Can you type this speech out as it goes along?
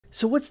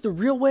So what's the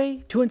real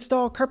way to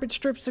install carpet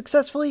strips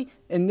successfully?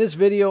 In this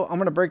video, I'm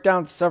going to break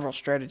down several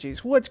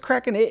strategies. What's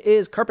cracking? It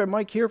is Carpet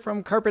Mike here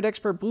from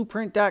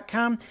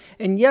carpetexpertblueprint.com.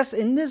 And yes,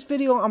 in this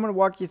video, I'm going to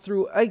walk you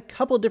through a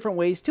couple different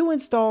ways to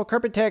install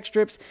carpet tack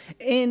strips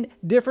in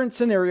different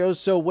scenarios.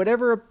 So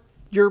whatever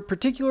your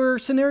particular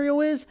scenario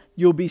is,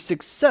 you'll be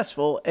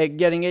successful at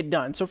getting it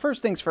done. So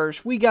first things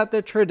first, we got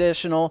the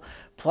traditional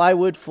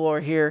plywood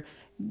floor here.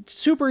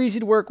 Super easy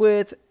to work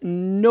with,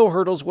 no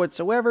hurdles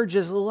whatsoever.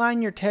 Just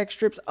line your tack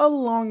strips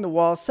along the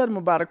wall, set them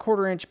about a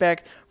 1/4 inch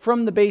back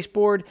from the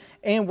baseboard,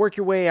 and work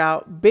your way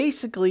out.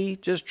 Basically,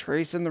 just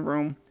tracing the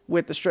room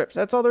with the strips.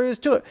 That's all there is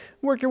to it.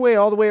 Work your way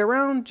all the way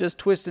around, just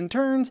twist and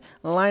turns,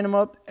 line them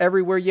up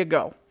everywhere you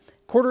go.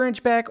 1/4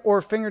 inch back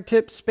or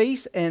fingertip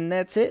space, and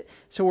that's it.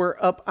 So we're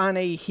up on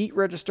a heat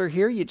register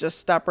here. You just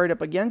stop right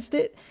up against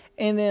it,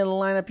 and then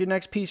line up your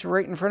next piece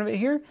right in front of it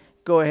here.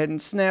 Go ahead and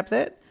snap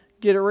that.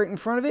 Get it right in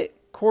front of it.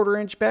 1/4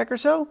 inch back or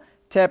so,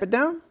 tap it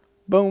down,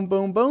 boom,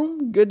 boom,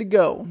 boom, good to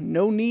go.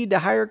 No need to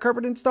hire a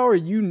carpet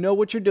installer. You know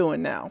what you're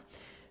doing now.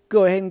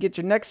 Go ahead and get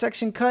your next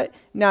section cut.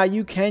 Now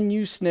you can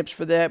use snips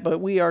for that, but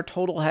we are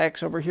total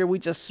hacks over here. We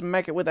just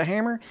smack it with a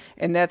hammer,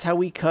 and that's how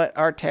we cut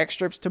our tack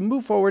strips to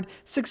move forward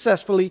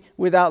successfully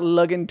without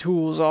lugging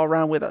tools all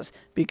around with us,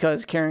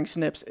 because carrying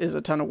snips is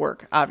a ton of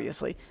work,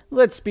 obviously.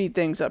 Let's speed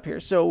things up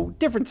here. So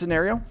different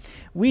scenario.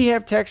 We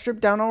have tack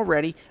strip down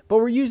already, but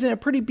we're using a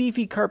pretty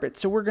beefy carpet,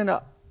 so we're going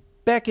to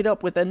back it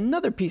up with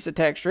another piece of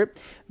tack strip,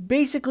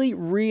 basically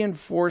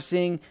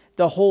reinforcing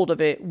the hold of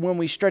it when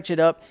we stretch it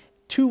up.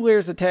 2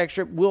 layers of tack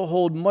strip will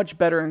hold much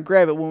better and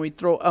grab it when we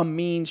throw a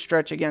mean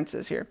stretch against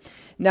this here.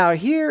 Now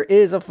here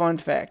is a fun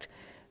fact.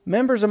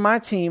 Members of my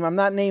team, I'm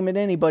not naming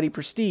anybody,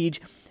 Prestige,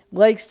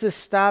 likes to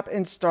stop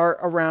and start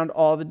around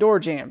all the door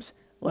jambs.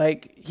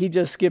 Like, he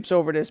just skips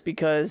over this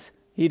because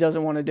he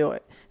doesn't want to do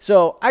it.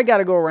 So I got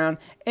to go around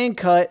and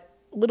cut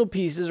little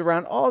pieces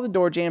around all the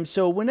door jambs.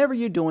 So whenever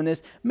you're doing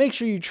this, make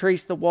sure you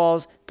trace the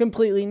walls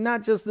completely,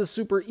 not just the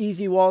super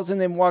easy walls and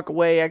then walk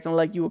away acting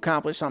like you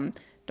accomplished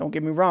something. Don't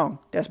get me wrong,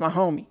 that's my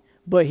homie,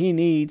 but he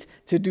needs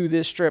to do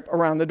this strip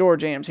around the door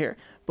jambs here.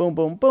 Boom,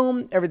 boom,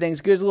 boom, everything's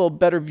good. There's a little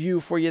better view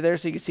for you there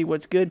so you can see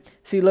what's good.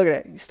 See, look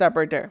at that, you stop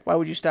right there. Why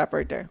would you stop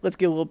right there? Let's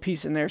get a little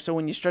piece in there so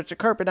when you stretch the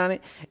carpet on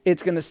it,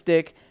 it's going to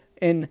stick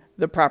in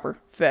the proper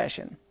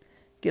fashion.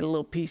 Get a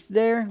little piece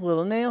there,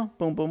 little nail,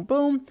 boom, boom,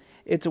 boom.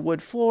 It's a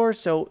wood floor,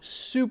 so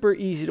super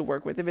easy to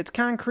work with. If it's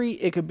concrete,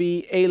 it could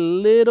be a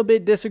little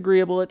bit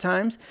disagreeable at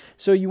times.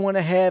 So you want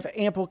to have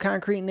ample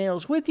concrete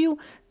nails with you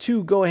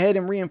to go ahead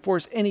and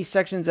reinforce any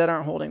sections that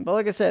aren't holding. But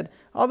like I said,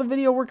 all the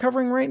video we're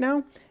covering right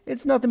now,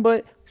 it's nothing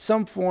but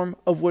some form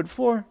of wood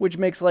floor, which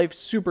makes life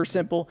super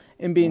simple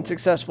in being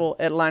successful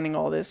at lining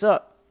all this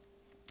up.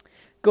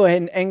 Go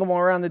ahead and angle them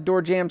around the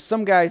door jamb.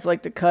 Some guys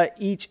like to cut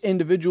each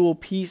individual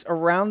piece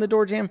around the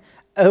door jamb.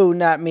 Oh,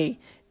 not me.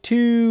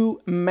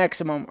 2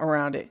 maximum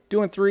around it.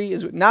 Doing 3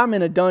 is, now I'm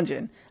in a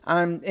dungeon.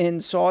 I'm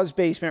in Saw's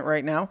basement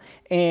right now,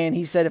 and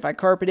he said if I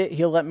carpet it,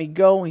 he'll let me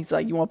go. He's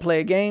like, you want to play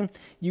a game?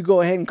 You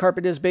go ahead and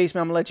carpet this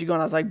basement, I'm going to let you go.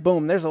 And I was like,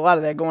 boom, there's a lot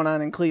of that going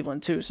on in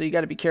Cleveland too, so you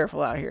got to be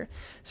careful out here.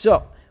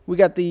 So we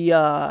got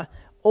the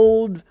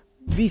old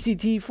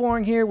VCT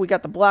flooring here. We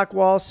got the block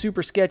walls,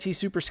 super sketchy,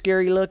 super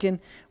scary looking.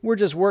 We're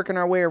just working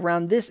our way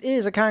around. This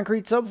is a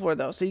concrete subfloor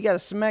though, so you got to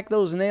smack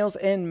those nails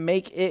and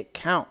make it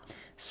count.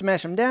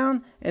 Smash them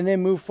down, and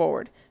then move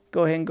forward.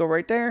 Go ahead and go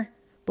right there.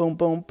 Boom,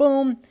 boom,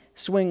 boom.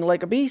 Swing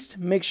like a beast.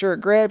 Make sure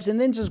it grabs,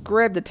 and then just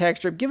grab the tack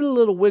strip. Give it a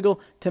little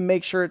wiggle to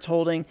make sure it's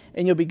holding,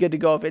 and you'll be good to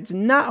go. If it's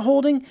not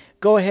holding,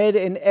 go ahead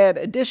and add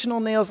additional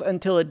nails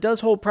until it does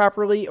hold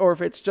properly, or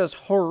if it's just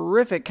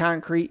horrific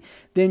concrete,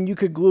 then you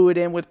could glue it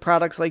in with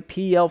products like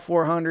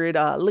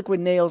PL400, Liquid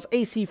Nails,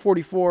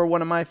 AC44,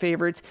 one of my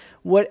favorites.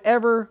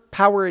 Whatever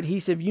power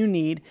adhesive you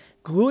need,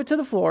 glue it to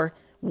the floor.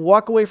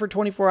 Walk away for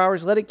 24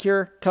 hours, let it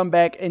cure, come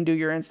back and do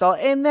your install.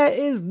 And that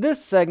is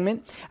this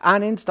segment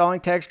on installing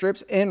tack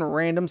strips in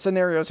random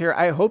scenarios here.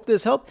 I hope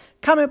this helped.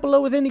 Comment below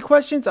with any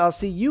questions. I'll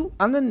see you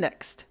on the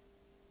next.